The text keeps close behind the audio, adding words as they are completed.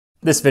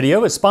This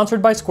video is sponsored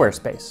by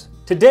Squarespace.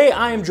 Today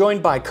I am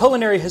joined by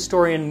culinary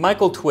historian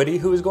Michael Twitty,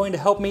 who is going to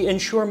help me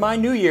ensure my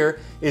new year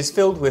is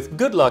filled with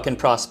good luck and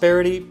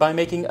prosperity by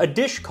making a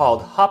dish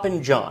called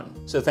Hoppin' John.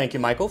 So thank you,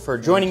 Michael, for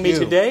joining me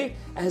today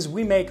as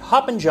we make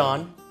Hoppin'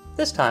 John,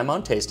 this time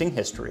on Tasting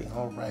History.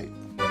 All right.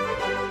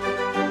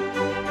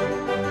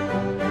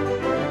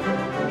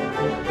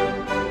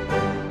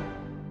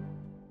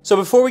 So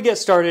before we get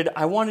started,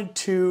 I wanted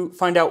to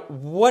find out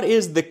what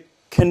is the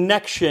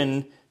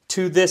connection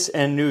to this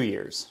and New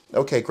Year's.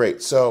 Okay,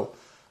 great. So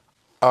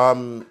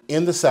in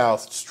the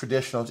South, it's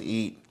traditional to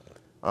eat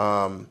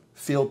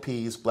field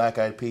peas,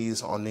 black-eyed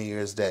peas on New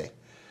Year's Day.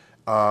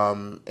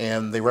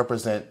 And they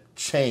represent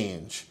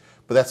change,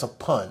 but that's a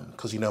pun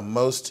because, you know,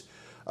 most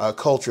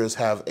cultures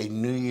have a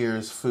New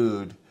Year's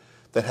food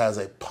that has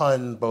a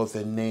pun both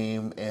in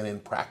name and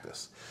in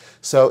practice.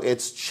 So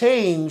it's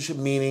change,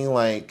 meaning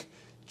like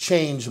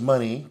change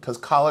money, because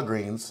collard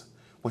greens,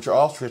 which are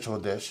also a traditional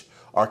dish,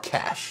 are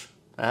cash.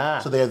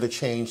 So they have the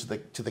change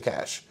to the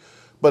cash.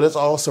 But it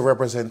also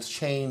represents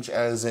change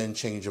as in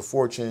change of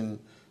fortune,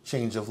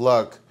 change of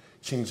luck,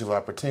 change of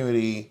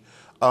opportunity.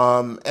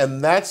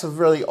 And that's a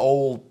really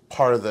old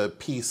part of the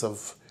piece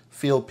of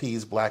field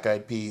peas,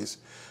 black-eyed peas.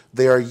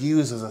 They are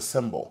used as a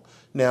symbol.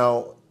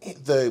 Now,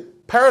 the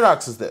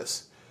paradox is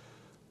this.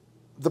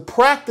 The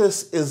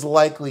practice is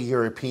likely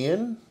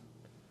European,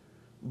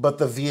 but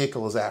the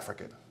vehicle is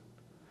African.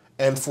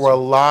 And for a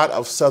lot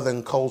of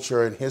Southern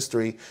culture and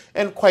history,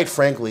 and quite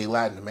frankly,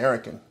 Latin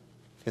American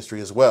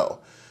history as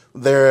well,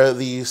 there are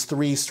these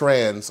three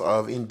strands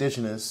of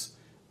indigenous,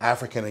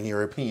 African, and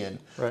European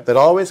that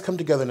always come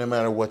together no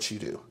matter what you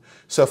do.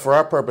 So for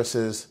our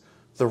purposes,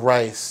 the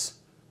rice,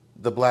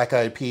 the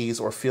black-eyed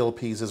peas, or field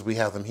peas as we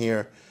have them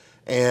here,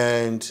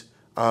 and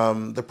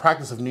the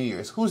practice of New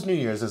Year's. Whose New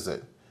Year's is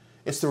it?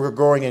 It's the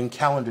Gregorian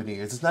calendar New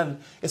Year's. It's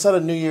not a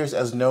New Year's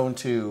as known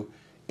to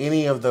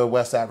any of the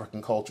West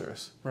African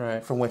cultures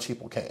from which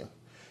people came.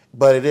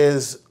 But it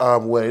is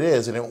what it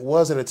is, and it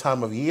was at a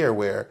time of year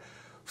where,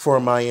 for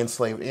my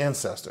enslaved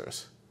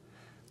ancestors,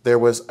 there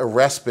was a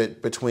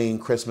respite between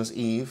Christmas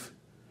Eve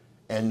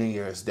and New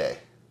Year's Day.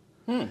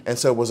 And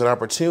so it was an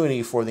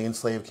opportunity for the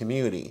enslaved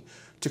community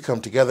to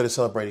come together to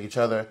celebrate each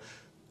other.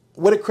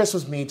 What did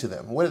Christmas mean to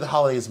them? What did the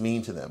holidays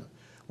mean to them?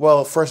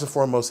 Well, first and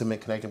foremost, it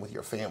meant connecting with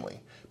your family,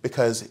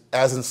 because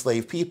as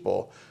enslaved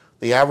people,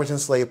 the average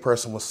enslaved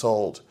person was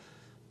sold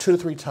 2 to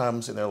 3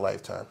 times in their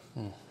lifetime,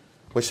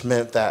 which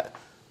meant that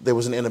there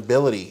was an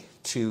inability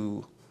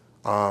to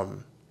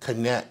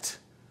connect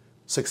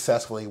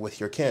successfully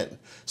with your kin.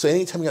 So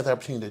anytime you have the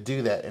opportunity to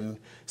do that and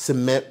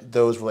cement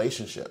those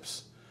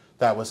relationships,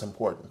 that was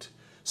important.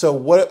 So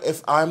what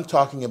if I'm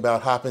talking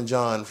about Hoppin'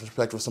 John from the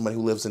perspective of somebody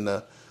who lives in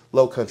the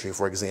Low Country,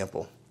 for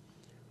example?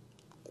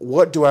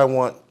 What do I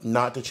want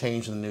not to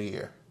change in the new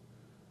year?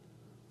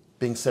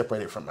 Being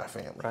separated from my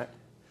family. Right.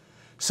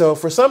 So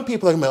for some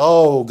people, like,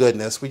 oh,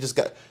 goodness, we just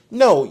got...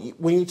 No,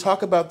 when you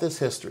talk about this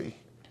history,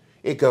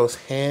 it goes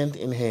hand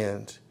in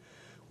hand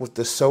with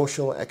the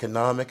social,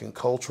 economic, and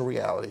cultural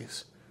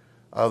realities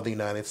of the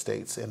United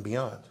States and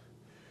beyond.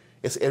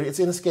 It's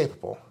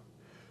inescapable.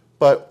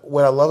 But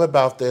what I love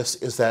about this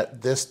is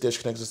that this dish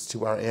connects us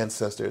to our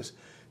ancestors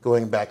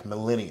going back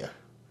millennia.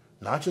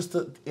 Not just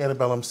the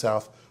antebellum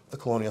South, the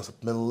colonials,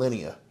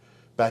 millennia,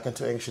 back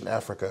into ancient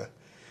Africa.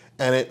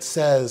 And it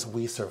says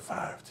we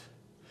survived.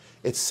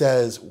 It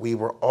says we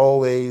were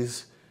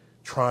always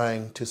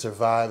trying to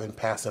survive and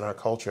pass in our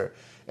culture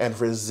and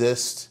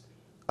resist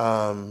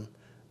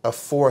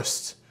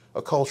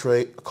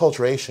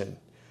acculturation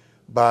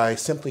by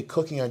simply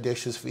cooking our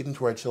dishes, feeding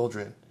to our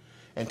children,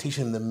 and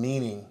teaching them the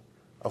meaning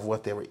of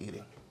what they were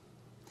eating.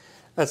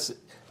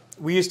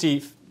 We used to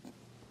eat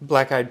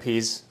black-eyed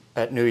peas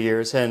at New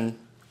Year's, and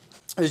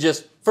it was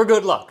just for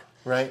good luck.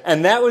 Right.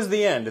 And that was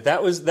the end.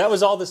 That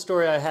was all the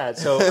story I had.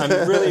 So I'm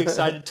really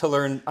excited to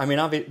learn. I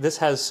mean, this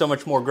has so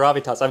much more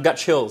gravitas. I've got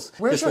chills.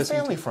 Where's your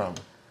family from?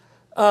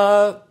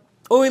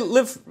 We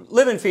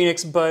live in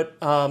Phoenix,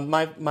 but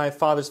my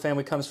father's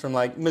family comes from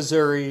like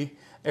Missouri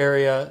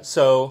area.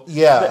 So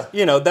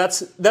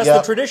that's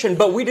the tradition.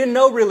 But we didn't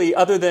know really,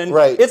 other than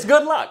it's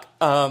good luck.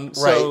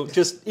 So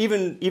just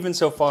even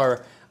so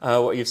far,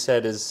 what you've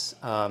said is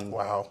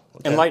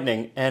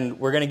enlightening, and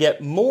we're going to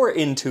get more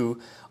into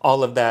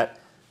all of that.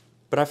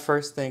 But I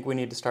first think we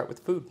need to start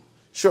with food.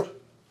 Sure.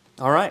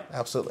 All right.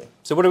 Absolutely.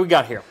 So what do we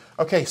got here?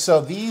 Okay,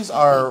 so these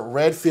are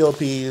red field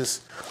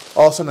peas,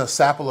 also known as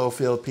sapelo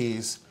field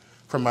peas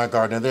from my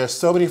garden. Now, there are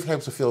so many different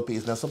types of field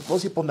peas. Now,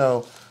 most people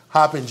know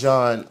Hoppin'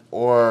 John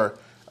or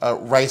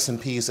rice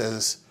and peas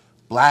as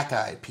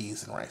black-eyed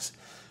peas and rice.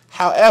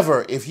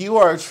 However, if you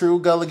are a true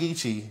Gullah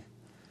Geechee,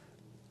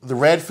 the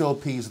red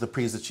field peas are the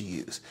peas that you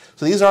use.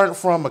 So these aren't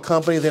from a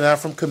company. They're not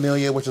from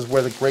Camellia, which is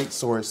where the great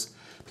source.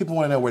 People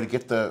want to know where to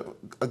get a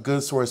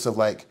good source of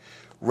like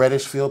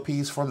reddish field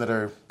peas from that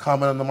are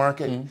common on the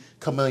market.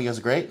 Camellia is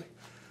great.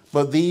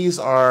 But these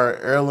are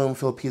heirloom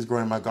field peas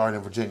grown in my garden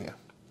in Virginia.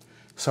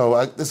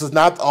 So this is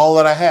not all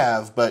that I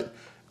have, but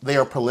they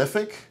are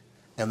prolific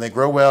And they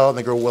grow well, and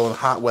they grow well in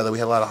hot weather. We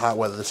had a lot of hot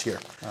weather this year.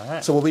 All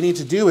right. So what we need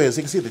to do is,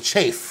 you can see the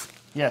chafe.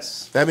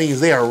 Yes. That means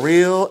they are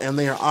real and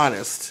they are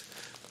honest.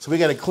 So we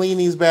got to clean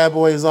these bad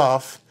boys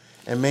off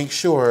and make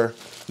sure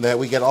that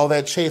we get all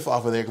that chafe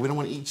off of there. We don't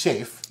want to eat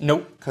chafe.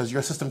 Nope. Because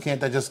your system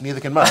can't digest, neither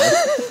can mine.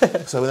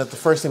 So that's the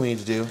first thing we need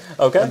to do.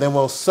 Okay. And then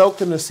we'll soak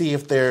them to see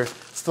if they're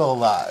still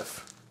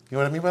alive. You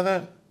know what I mean by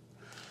that?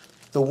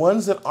 The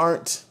ones that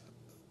aren't,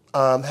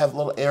 have a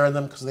little air in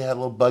them because they had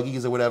little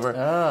buggies or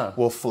whatever,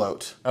 will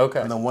float.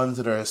 Okay. And the ones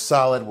that are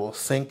solid will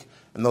sink,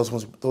 and those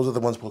are the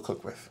ones we'll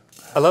cook with.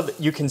 I love that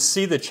you can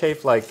see the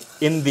chafe like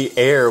in the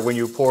air when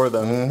you pour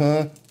them.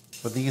 Mm-hmm.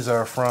 But these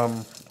are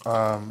from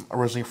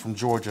originally from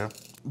Georgia,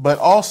 but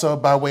also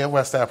by way of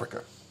West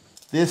Africa.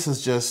 This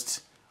is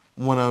just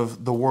one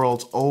of the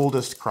world's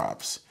oldest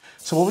crops.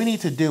 So what we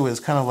need to do is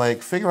kind of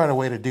like figure out a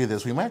way to do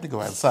this. We might have to go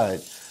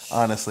outside,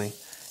 honestly,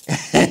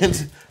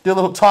 and do a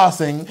little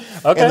tossing in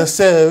the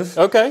sieve.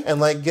 Okay.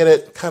 And like get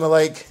it kind of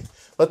like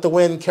let the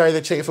wind carry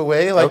the chafe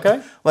away, like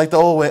the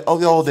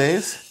old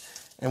days.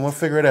 And we'll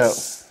figure it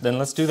out. Then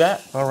let's do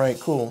that. All right,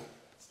 cool.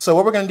 So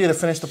what we're going to do to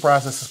finish the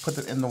process is put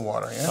it in the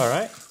water. Yeah? All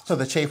right. So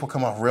the chafe will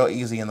come off real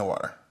easy in the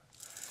water.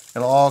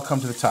 It'll all come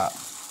to the top.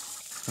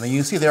 And then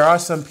you see there are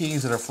some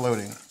peas that are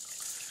floating.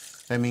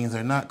 That means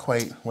they're not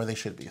quite where they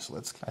should be. So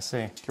let's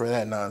get rid of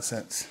that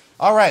nonsense.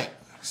 All right.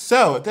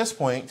 So at this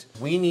point,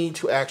 we need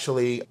to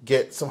actually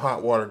get some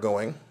hot water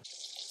going.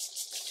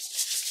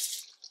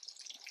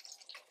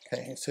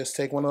 Okay, let's just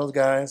take one of those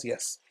guys.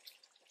 Yes.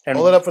 And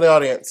hold it up for the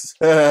audience.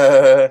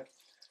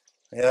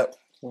 Yep.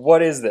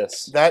 What is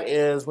this? That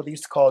is what they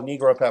used to call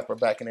Negro pepper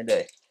back in the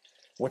day,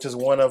 which is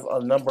one of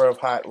a number of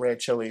hot red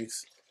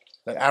chilies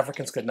that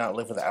Africans could not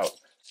live without.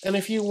 And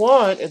if you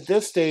want, at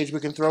this stage, we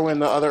can throw in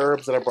the other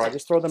herbs that I brought.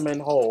 Just throw them in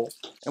whole,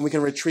 and we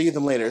can retrieve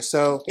them later.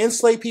 So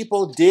enslaved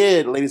people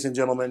did, ladies and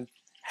gentlemen,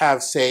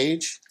 have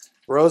sage,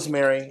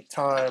 rosemary,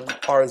 thyme,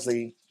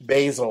 parsley,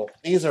 basil.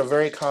 These are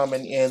very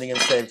common in the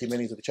enslaved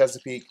communities of the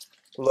Chesapeake,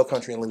 the Low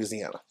Country, and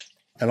Louisiana.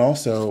 And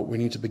also, we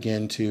need to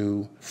begin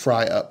to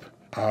fry up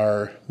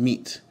our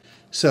meat.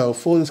 So,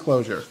 full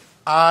disclosure,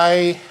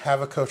 I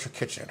have a kosher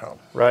kitchen at home.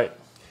 Right.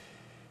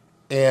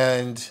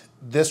 And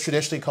this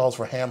traditionally calls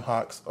for ham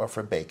hocks or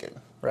for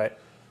bacon. Right.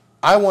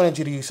 I wanted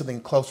you to use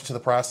something closer to the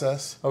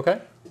process.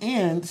 Okay.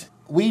 And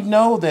we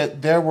know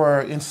that there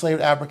were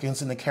enslaved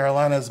Africans in the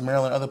Carolinas,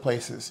 Maryland, other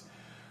places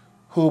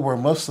who were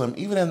Muslim,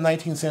 even in the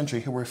 19th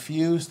century, who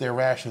refused their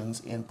rations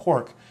in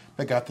pork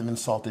but got them in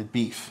salted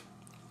beef.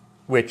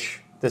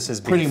 Which this is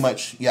beef. Pretty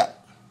much, yeah.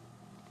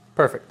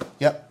 Perfect.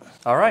 Yep.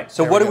 All right.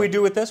 So what do we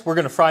do with this? We're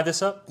going to fry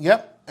this up?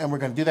 Yep. And we're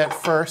going to do that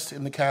first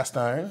in the cast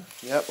iron.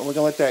 Yep. And we're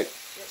going to let that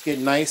get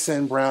nice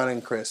and brown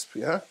and crisp.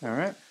 Yeah. All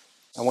right.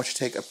 I want you to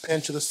take a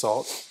pinch of the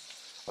salt,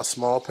 a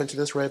small pinch of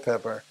this red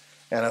pepper,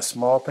 and a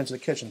small pinch of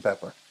the kitchen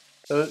pepper.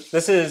 So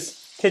this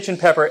is kitchen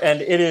pepper,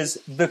 and it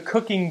is the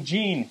Cooking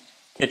Gene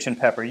kitchen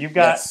pepper. You've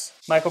got,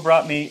 Michael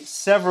brought me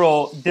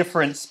several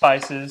different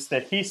spices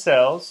that he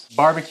sells.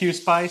 Barbecue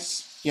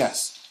spice.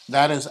 Yes.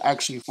 That is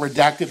actually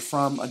redacted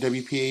from a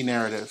WPA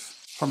narrative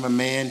from a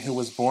man who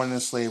was born in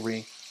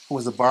slavery, who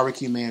was a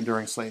barbecue man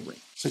during slavery.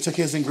 So he took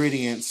his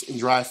ingredients in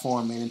dry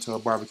form, made into a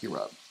barbecue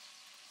rub.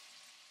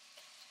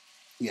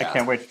 Yeah. I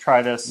can't wait to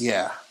try this.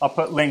 Yeah. I'll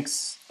put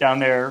links down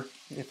there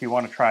if you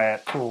want to try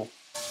it. Cool.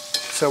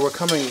 So we're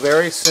coming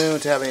very soon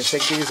to having to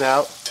take these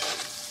out,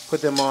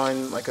 put them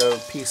on like a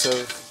piece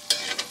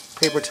of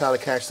paper towel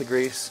to catch the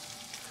grease.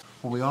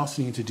 What we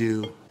also need to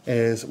do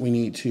is we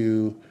need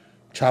to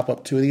chop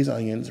up 2 of these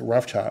onions,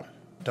 rough chop.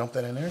 Dump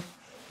that in there,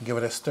 give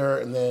it a stir,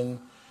 and then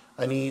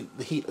I need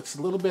the heat that's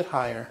a little bit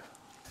higher.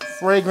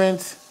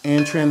 Fragrant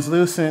and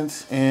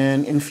translucent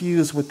and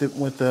infused with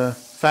the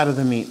fat of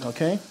the meat,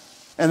 okay?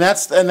 And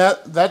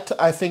that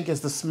I think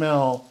is the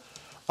smell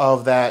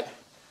of that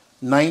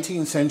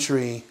 19th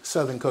century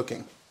Southern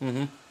cooking.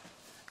 Mm-hmm.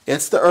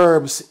 It's the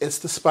herbs, it's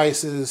the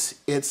spices,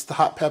 it's the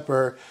hot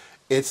pepper,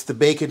 it's the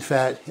bacon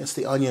fat, it's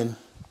the onion.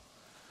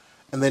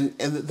 And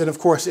then of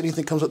course,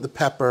 anything comes with the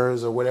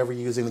peppers or whatever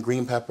you're using, the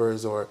green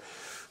peppers or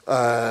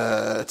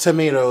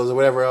tomatoes or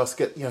whatever else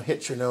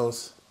hits your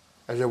nose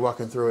as you're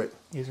walking through it.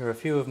 These are a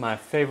few of my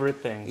favorite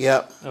things.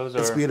 Yep,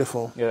 it's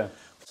beautiful. Yeah.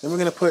 Then we're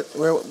gonna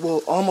we're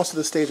almost to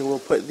the stage where we'll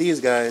put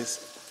these guys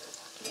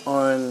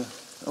on.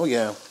 Oh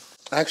yeah,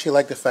 I actually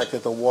like the fact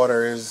that the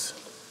water is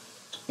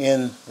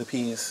in the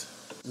peas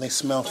and they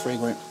smell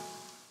fragrant.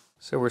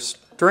 So we're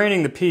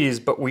straining the peas,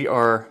 but we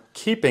are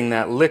keeping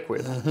that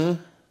liquid.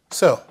 Mm-hmm.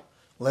 So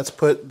let's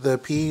put the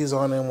peas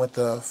on in with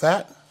the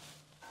fat.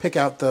 Pick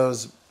out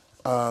those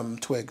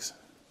twigs.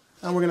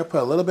 And we're going to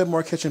put a little bit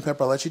more kitchen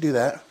pepper. I'll let you do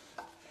that.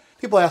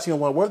 People asking,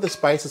 well, where do the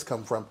spices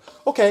come from?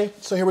 Okay,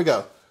 so here we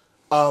go.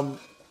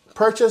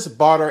 Purchase,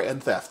 barter,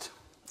 and theft.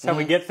 That's how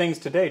we get things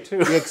today,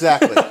 too.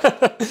 Exactly.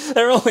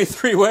 There are only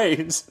 3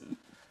 ways.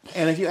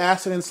 And if you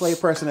ask an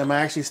enslaved person, am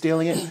I actually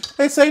stealing it?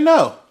 They'd say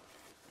no.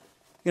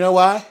 You know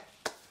why?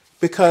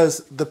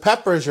 Because the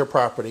pepper is your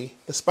property,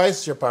 the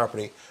spice is your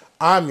property,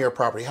 I'm your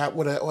property.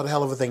 What a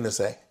hell of a thing to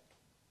say.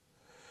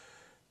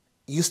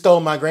 You stole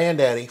my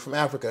granddaddy from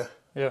Africa.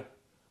 Yeah.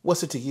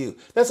 What's it to you?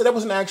 That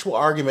was an actual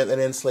argument that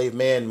an enslaved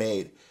man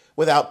made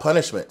without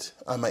punishment,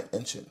 I might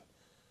mention,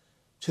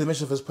 to the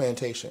mission of his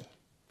plantation.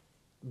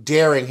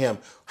 Daring him.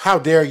 How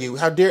dare you?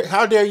 How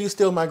dare you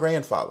steal my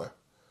grandfather?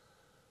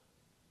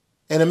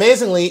 And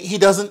amazingly, he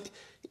doesn't,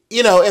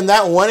 in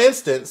that one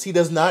instance, he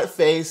does not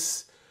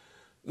face,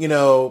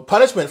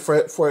 punishment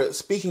for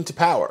speaking to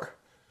power.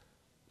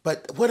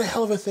 But what a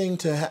hell of a thing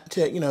to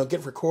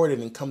get recorded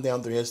and come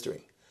down through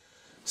history.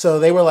 So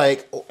they were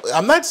like,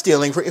 I'm not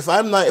stealing. If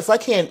I don't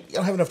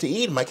have enough to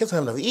eat, and my kids don't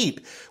have enough to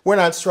eat, we're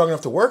not strong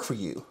enough to work for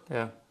you.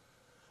 Yeah.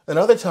 And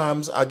other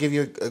times, I'll give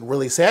you a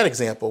really sad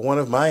example. One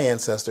of my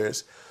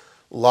ancestors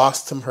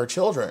lost her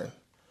children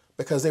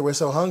because they were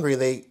so hungry,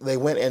 they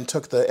went and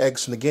took the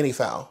eggs from the guinea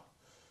fowl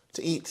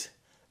to eat.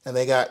 And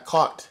they got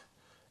caught,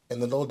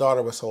 and the little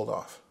daughter was sold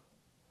off.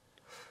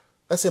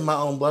 That's in my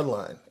own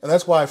bloodline. And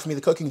that's why, for me,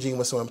 the cooking gene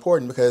was so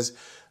important, because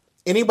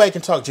anybody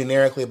can talk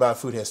generically about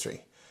food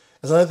history.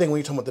 There's another thing when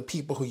you're talking about the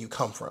people who you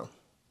come from.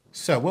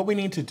 So what we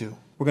need to do,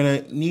 we're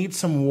going to need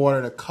some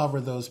water to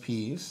cover those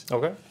peas.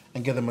 Okay.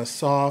 And give them a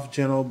soft,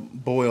 gentle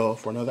boil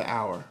for another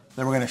hour.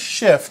 Then we're going to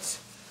shift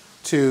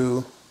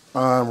to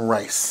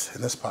rice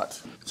in this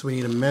pot. So we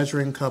need a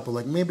measuring cup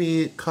of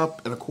maybe a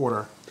cup and a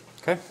quarter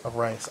of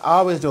rice. I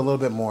always do a little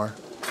bit more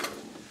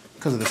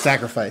because of the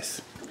sacrifice.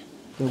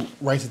 The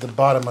rice at the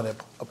bottom of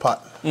the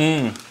pot.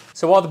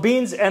 So while the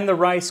beans and the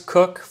rice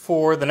cook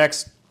for the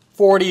next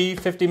 40,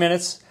 50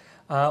 minutes,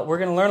 we're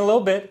going to learn a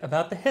little bit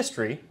about the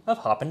history of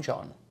Hoppin'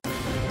 John.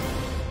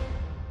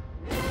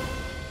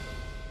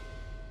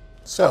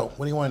 So,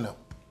 what do you want to know?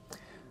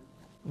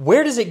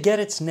 Where does it get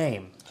its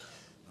name?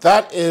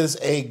 That is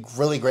a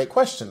really great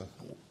question.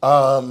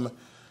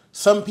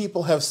 Some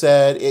people have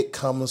said it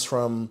comes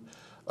from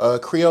a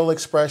Creole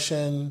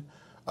expression.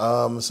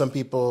 Some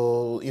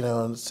people,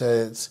 say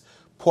it's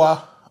pois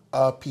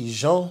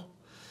pigeon,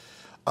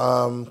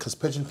 because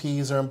pigeon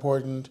peas are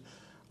important.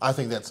 I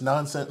think that's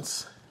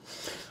nonsense.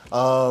 It's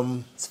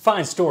a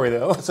fine story,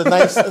 though. It's a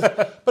nice...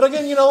 but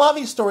again, a lot of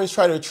these stories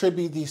try to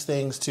attribute these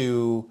things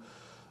to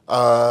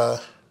the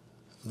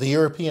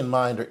European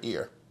mind or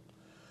ear.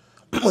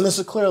 When this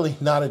is clearly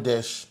not a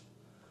dish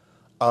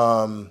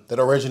that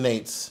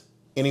originates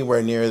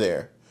anywhere near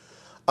there.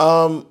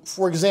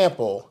 For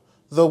example,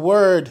 the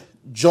word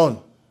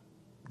John,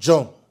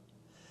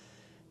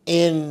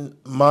 in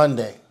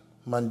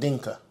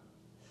Mandinka,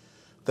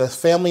 the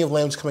family of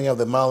languages coming out of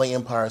the Mali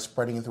Empire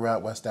spreading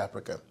throughout West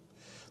Africa.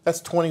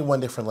 That's 21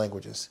 different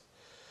languages.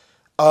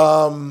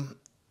 John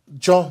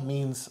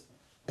means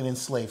an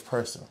enslaved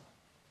person.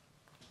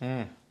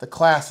 The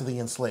class of the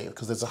enslaved,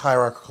 because there's a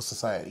hierarchical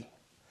society.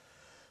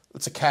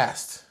 It's a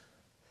caste.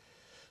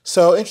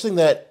 So interesting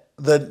that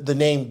the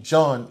name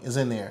John is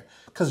in there.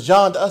 Because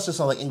John to us just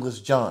sounds like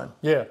English John.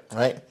 Yeah.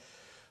 Right?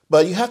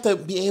 But you have to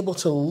be able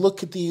to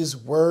look at these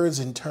words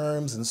and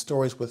terms and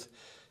stories with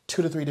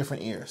 2 to 3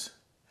 different ears.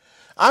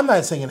 I'm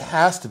not saying it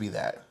has to be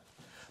that.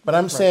 But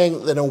I'm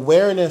saying that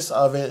awareness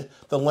of it,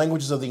 the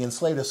languages of the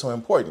enslaved, is so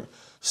important.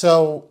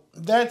 So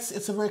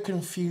it's a very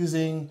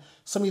confusing...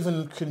 Some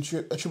even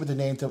attribute the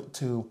name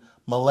to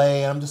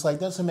Malay. I'm just like,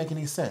 that doesn't make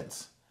any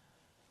sense.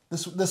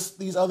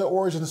 These other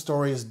origin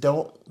stories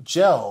don't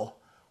gel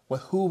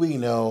with who we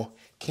know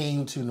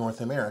came to North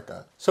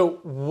America.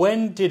 So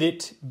when did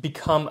it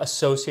become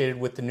associated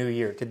with the New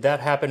Year? Did that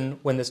happen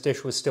when this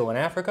dish was still in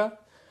Africa,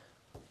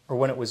 or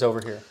when it was over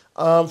here?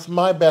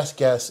 My best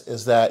guess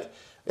is that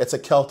it's a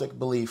Celtic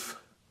belief.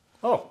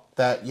 Oh.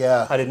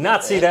 Yeah. I did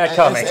not see that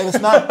coming. And it's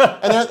not,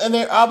 and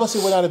there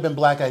obviously would not have been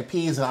black-eyed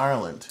peas in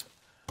Ireland.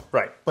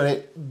 Right. But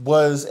it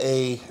was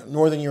a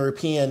Northern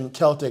European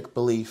Celtic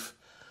belief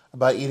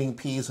about eating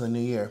peas in the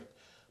New Year.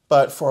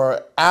 But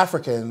for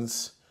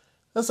Africans,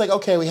 it's like,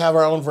 okay, we have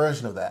our own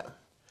version of that.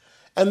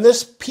 And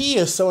this pea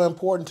is so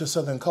important to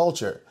Southern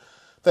culture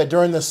that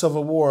during the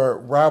Civil War,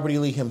 Robert E.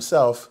 Lee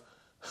himself,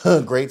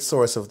 great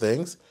source of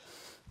things,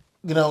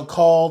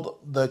 called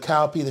the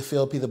cowpea, the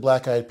field pea, the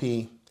black-eyed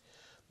pea,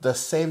 the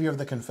savior of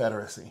the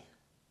Confederacy.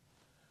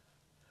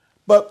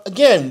 But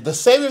again, the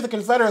savior of the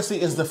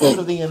Confederacy is the food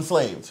of the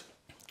enslaved.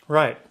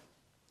 Right.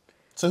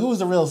 So who was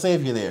the real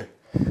savior there?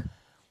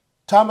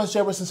 Thomas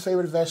Jefferson's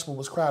favorite vegetable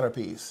was crowder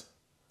peas.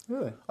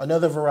 Really?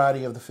 Another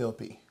variety of the field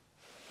pea.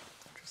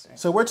 Interesting.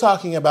 So we're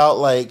talking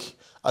about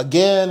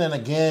again and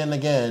again and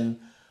again,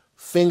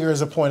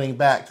 fingers are pointing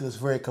back to this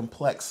very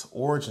complex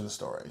origin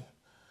story.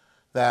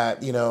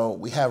 That,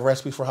 we have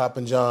recipe for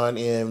Hoppin' John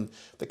in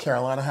The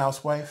Carolina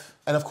Housewife.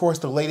 And of course,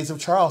 the ladies of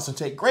Charleston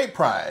take great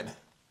pride,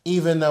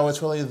 even though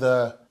it's really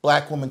the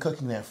black woman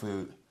cooking that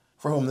food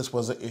for whom this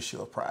was an issue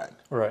of pride.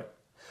 Right.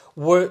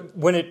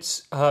 When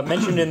it's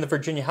mentioned in the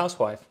Virginia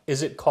Housewife,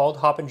 is it called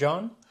Hoppin'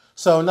 John?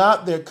 So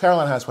not the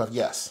Carolina Housewife,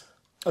 yes.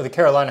 Oh, the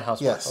Carolina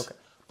Housewife. Yes. Okay.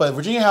 But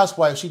Virginia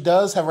Housewife, she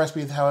does have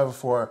recipes, however,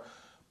 for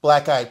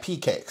black-eyed pea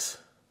cakes.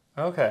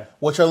 Okay.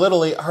 Which are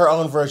literally her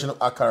own version of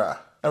akara.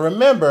 And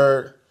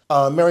remember,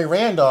 Mary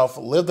Randolph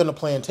lived on a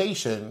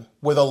plantation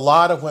with a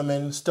lot of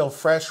women still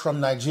fresh from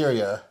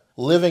Nigeria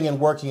living and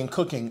working and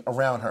cooking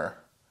around her.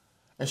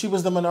 And she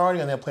was the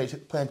minority on that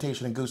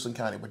plantation in Goochland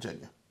County,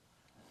 Virginia.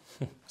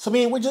 So I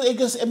mean,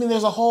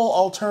 there's a whole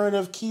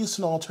alternative keys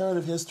to an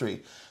alternative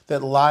history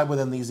that lie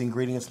within these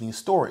ingredients and these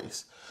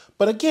stories.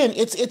 But again,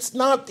 it's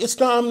not.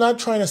 I'm not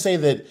trying to say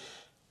that,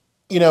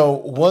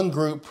 one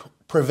group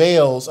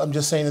prevails. I'm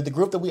just saying that the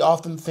group that we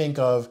often think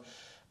of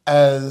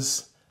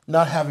as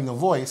not having a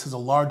voice has a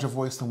larger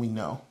voice than we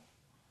know.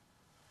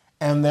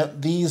 And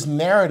that these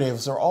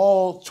narratives are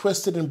all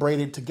twisted and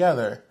braided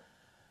together,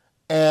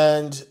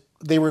 and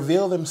they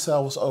reveal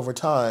themselves over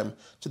time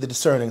to the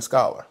discerning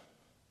scholar.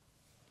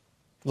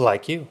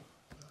 Like you.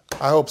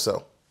 I hope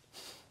so.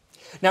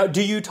 Now,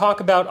 do you talk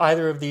about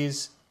either of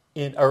these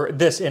in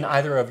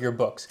either of your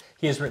books?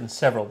 He has written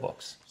several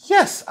books.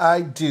 Yes,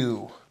 I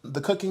do. The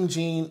Cooking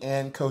Gene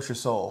and Kosher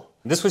Soul.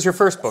 This was your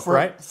first book,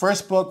 right?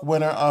 First book,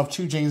 winner of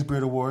 2 James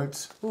Beard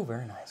Awards. Ooh,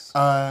 very nice.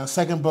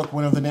 Second book,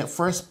 winner of the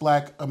first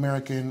Black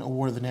American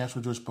award of the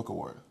National Jewish Book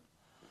Award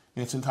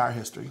in its entire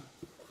history.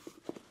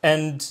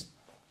 And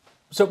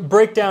so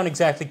break down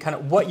exactly kind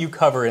of what you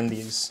cover in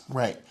these.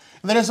 Right.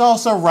 And then there's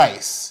also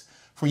Rice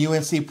from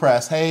UNC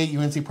Press. Hey,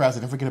 UNC Press,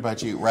 I didn't forget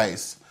about you,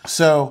 Rice.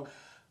 So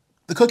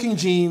The Cooking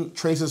Gene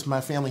traces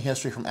my family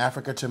history from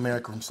Africa to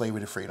America, from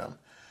slavery to freedom.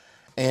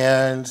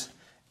 And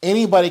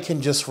anybody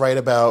can just write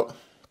about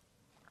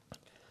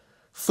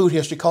food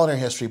history, culinary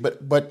history,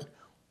 but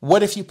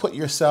what if you put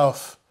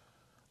yourself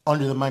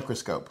under the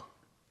microscope?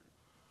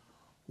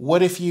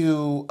 What if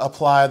you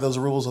apply those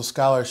rules of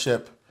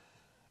scholarship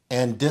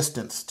and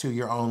distance to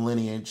your own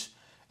lineage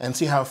and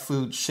see how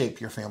food shaped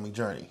your family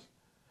journey?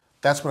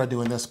 That's what I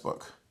do in this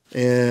book.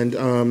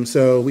 And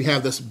so we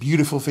have this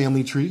beautiful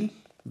family tree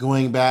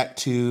going back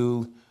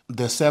to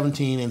the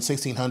 17 and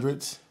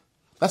 1600s.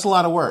 That's a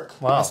lot of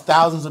work. Wow. That's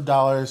thousands of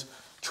dollars,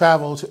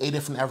 travel to 8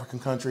 different African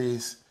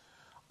countries,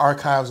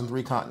 archives on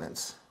 3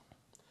 continents.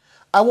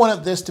 I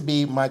wanted this to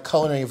be my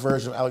culinary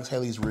version of Alex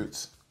Haley's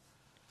Roots,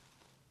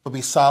 but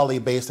be solidly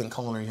based in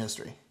culinary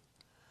history.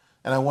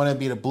 And I wanted to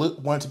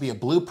be a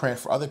blueprint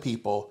for other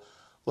people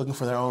looking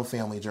for their own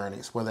family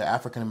journeys, whether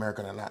African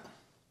American or not.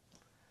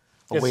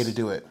 A way to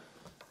do it.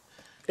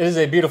 It is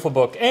a beautiful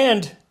book.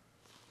 And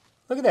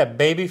look at that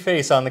baby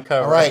face on the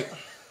cover. All right.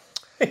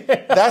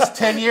 That's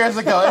 10 years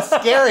ago. It's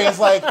scary. It's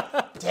like,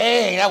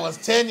 dang, that was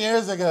 10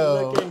 years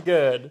ago. Looking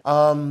good.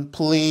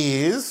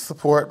 Please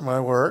support my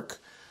work.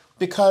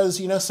 Because,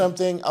 you know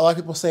something, a lot of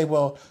people say,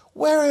 well,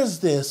 where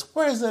is this?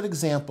 Where is that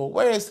example?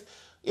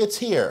 It's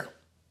here.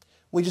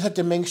 We just have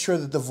to make sure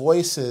that the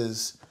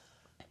voices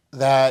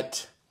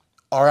that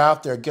are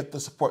out there get the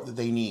support that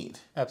they need.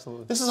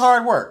 Absolutely. This is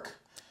hard work.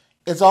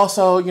 It's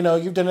also,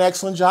 you've done an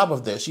excellent job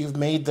of this. You've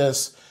made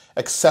this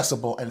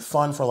accessible and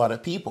fun for a lot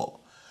of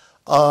people.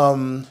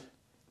 And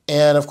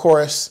of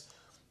course,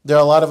 there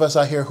are a lot of us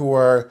out here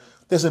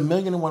there's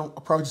 1,000,001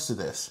 approaches to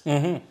this.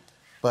 Mm-hmm.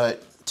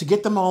 But to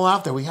get them all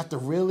out there, we have to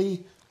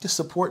really just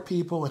support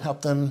people and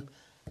help them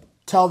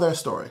tell their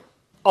story.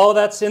 All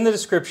that's in the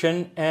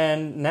description,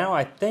 and now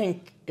I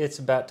think it's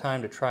about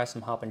time to try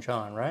some Hoppin'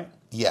 John, right?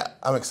 Yeah,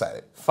 I'm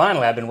excited.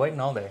 Finally, I've been waiting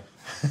all day.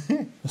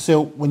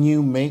 So when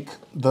you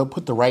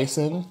put the rice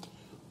in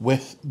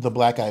with the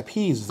black-eyed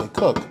peas as they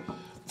cook,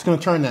 it's going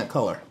to turn that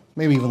color,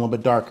 maybe even a little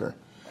bit darker.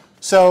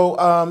 So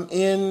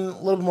in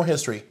a little bit more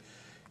history,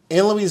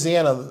 in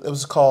Louisiana, it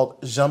was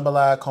called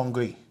jambalaya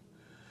congri.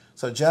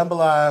 So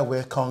jambalaya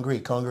with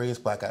congri. Congri is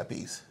black-eyed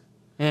peas.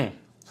 Mm.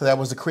 So that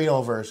was the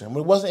Creole version. But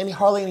it wasn't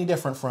hardly any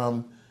different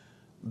from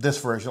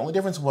this version. The only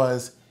difference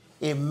was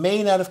it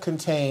may not have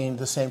contained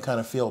the same kind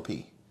of field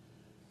pea.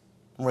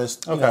 Whereas,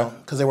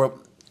 because there were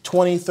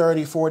 20,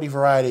 30, 40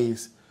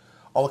 varieties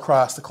all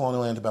across the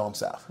colonial antebellum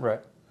South. Right.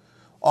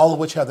 All of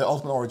which have their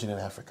ultimate origin in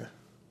Africa.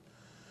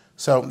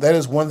 So that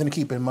is one thing to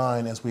keep in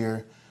mind as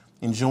we're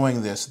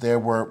enjoying this. There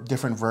were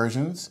different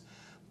versions,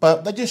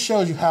 but that just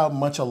shows you how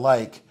much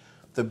alike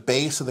the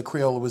base of the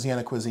Creole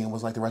Louisiana cuisine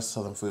was like the rest of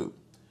Southern food.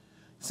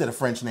 Instead of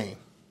French name.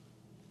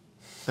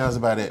 That was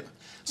about it.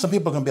 Some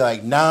people are going to be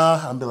like, nah.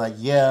 I'm going to be like,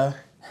 yeah.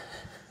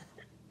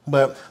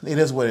 But it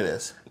is what it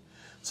is.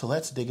 So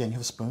let's dig in. You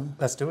have a spoon?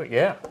 Let's do it,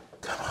 yeah.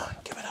 Come on,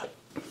 give it up.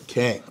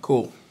 Okay,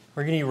 cool.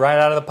 We're going to eat right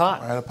out of the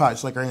pot. Right out of the pot,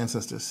 just like our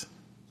ancestors.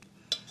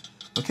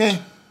 Okay.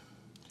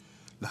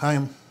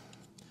 L'chaim.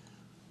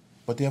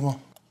 Batiamo.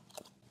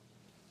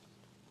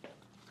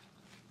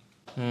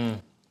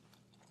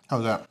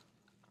 How's that?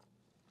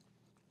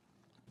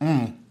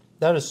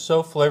 That is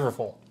so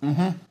flavorful.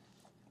 Mm-hmm.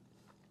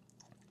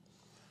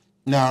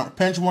 Now, a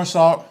pinch more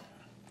salt,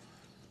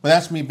 but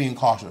that's me being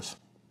cautious.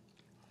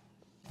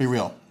 Be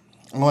real.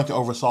 I don't like to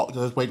over salt.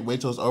 Just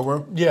wait till it's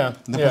over. Yeah.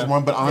 More,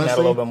 but honestly, add a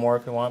little bit more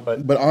if you want.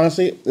 But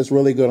honestly, it's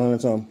really good on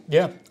its own.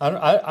 Yeah.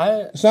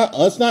 It's not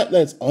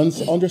that it's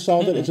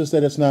undersalted. Mm-hmm. It's just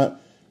that it's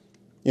not.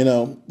 It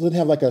doesn't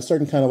have like a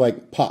certain kind of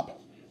like pop.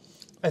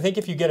 I think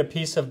if you get a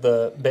piece of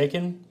the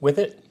bacon with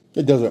it,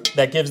 it doesn't.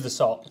 That gives the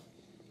salt.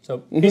 So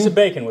piece of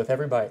bacon with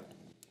every bite.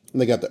 And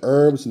they got the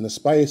herbs and the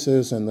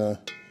spices and the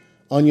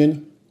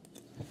onion.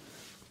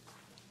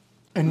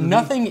 And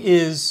nothing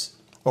is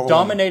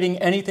dominating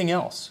anything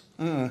else.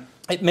 Mm.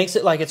 It makes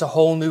it like it's a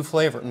whole new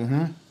flavor.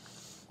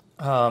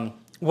 Mm-hmm.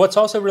 What's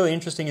also really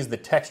interesting is the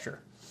texture.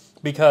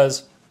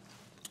 Because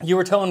you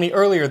were telling me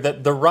earlier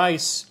that the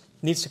rice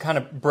needs to kind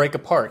of break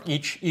apart.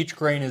 Each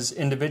grain is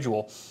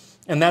individual.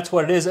 And that's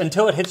what it is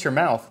until it hits your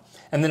mouth.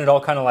 And then it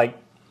all kind of like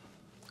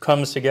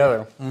comes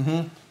together.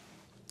 Mm-hmm.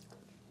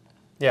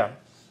 Yeah.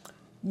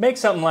 Make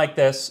something like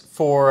this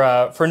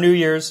for New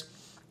Year's.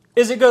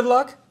 Is it good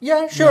luck?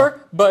 Yeah, sure.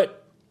 Yeah.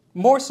 But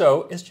more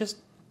so, it's just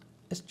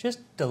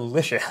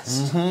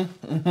delicious.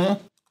 Mm-hmm.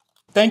 Mm-hmm.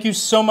 Thank you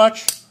so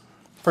much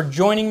for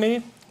joining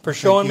me, for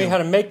showing me how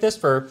to make this,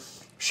 for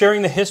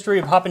sharing the history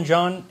of Hoppin'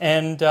 John,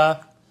 and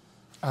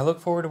I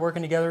look forward to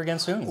working together again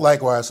soon.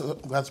 Likewise.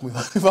 That's we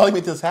finally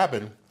made this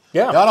happen.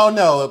 Yeah. Y'all don't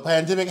know. The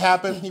pandemic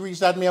happened. He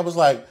reached out to me. I was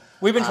like,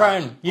 we've been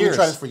trying years. We've been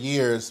trying this for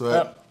years,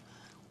 but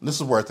this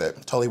is worth it.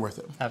 Totally worth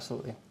it.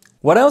 Absolutely.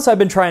 What else I've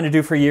been trying to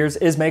do for years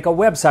is make a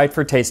website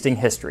for tasting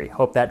history.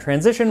 Hope that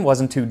transition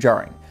wasn't too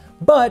jarring.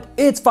 But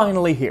it's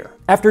finally here.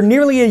 After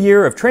nearly a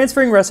year of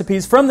transferring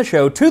recipes from the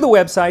show to the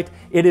website,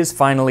 it is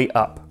finally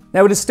up.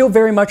 Now, it is still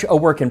very much a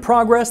work in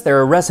progress. There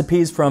are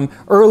recipes from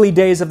early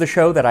days of the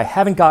show that I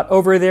haven't got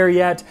over there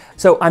yet.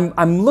 So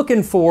I'm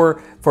looking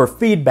for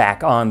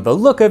feedback on the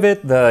look of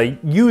it, the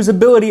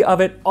usability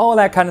of it, all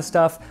that kind of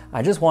stuff.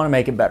 I just want to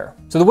make it better.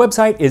 So the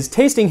website is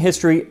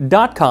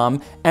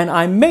tastinghistory.com, and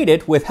I made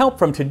it with help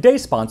from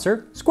today's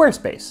sponsor,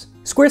 Squarespace.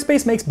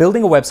 Squarespace makes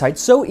building a website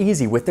so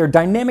easy with their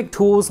dynamic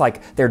tools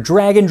like their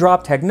drag and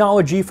drop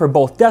technology for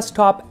both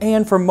desktop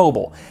and for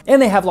mobile.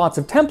 And they have lots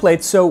of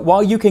templates, so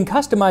while you can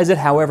customize it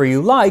however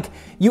you like,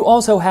 you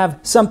also have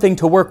something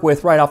to work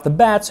with right off the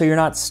bat so you're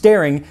not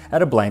staring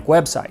at a blank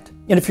website.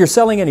 And if you're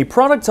selling any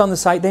products on the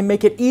site, they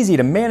make it easy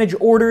to manage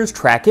orders,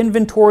 track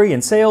inventory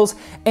and sales,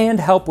 and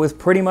help with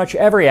pretty much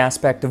every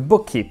aspect of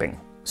bookkeeping.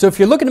 So if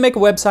you're looking to make a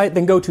website,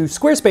 then go to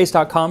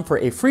squarespace.com for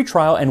a free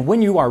trial, and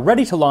when you are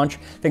ready to launch,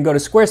 then go to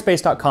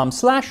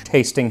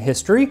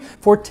squarespace.com/tastinghistory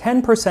for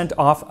 10%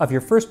 off of your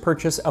first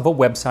purchase of a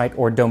website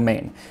or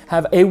domain.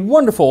 Have a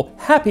wonderful,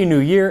 happy new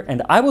year,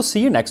 and I will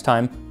see you next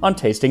time on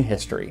Tasting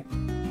History.